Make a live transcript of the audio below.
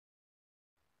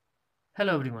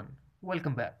Hello everyone,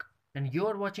 welcome back, and you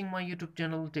are watching my YouTube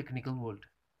channel Technical World.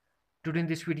 Today in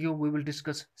this video we will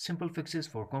discuss simple fixes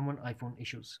for common iPhone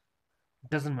issues.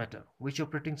 Doesn't matter which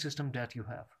operating system that you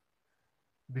have.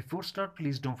 Before start,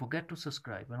 please don't forget to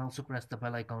subscribe and also press the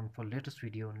bell icon for latest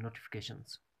video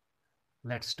notifications.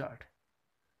 Let's start.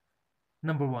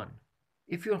 Number 1.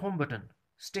 If your home button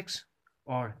sticks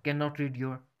or cannot read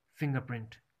your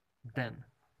fingerprint, then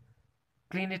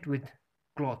clean it with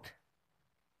cloth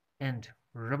and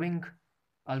rubbing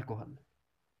alcohol,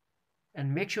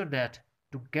 and make sure that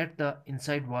to get the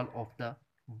inside wall of the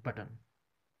button.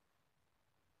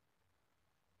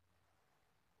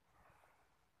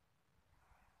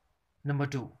 Number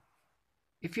 2.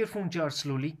 If your phone charges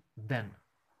slowly, then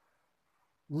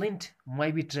lint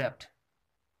might be trapped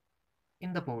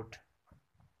in the port.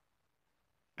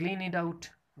 Clean it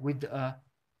out with a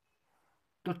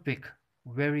toothpick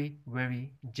very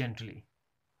gently.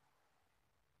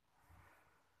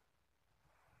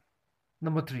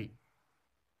 Number 3.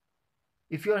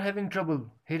 If you are having trouble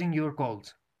hearing your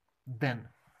calls, then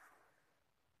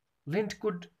lint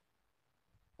could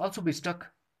also be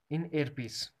stuck in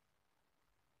earpiece.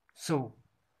 So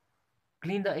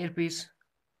clean the earpiece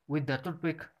with the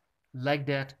toothpick like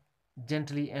that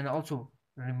gently, and also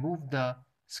remove the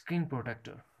screen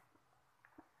protector.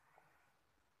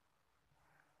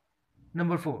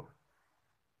 Number 4.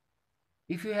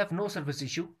 If you have no service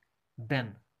issue,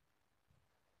 then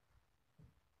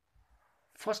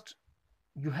first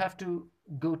you have to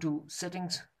go to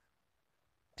settings,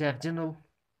 tap general,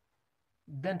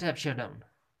 then tap shutdown.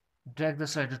 Drag the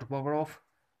slider to power off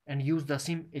and use the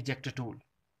SIM ejector tool.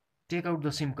 Take out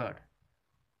the SIM card.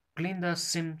 Clean the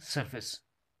SIM surface.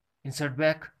 Insert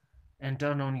back and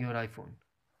turn on your iPhone.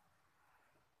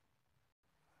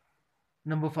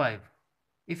 Number 5.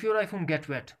 If your iPhone gets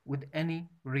wet with any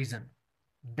reason,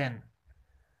 then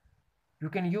you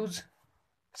can use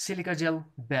silica gel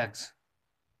bags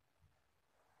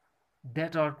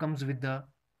that comes with the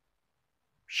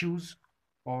shoes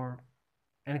or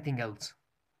anything else.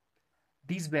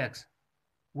 These bags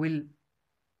will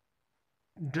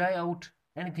dry out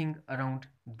anything around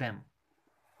them,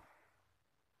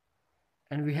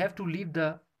 and we have to leave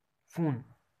the phone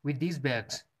with these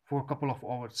bags for a couple of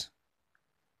hours.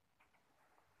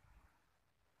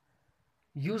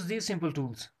 Use these simple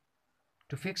tools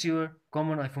to fix your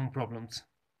common iPhone problems.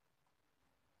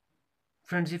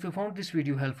 Friends, if you found this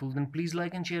video helpful, then please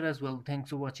like and share as well.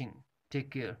 Thanks for watching.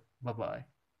 Take care. Bye bye.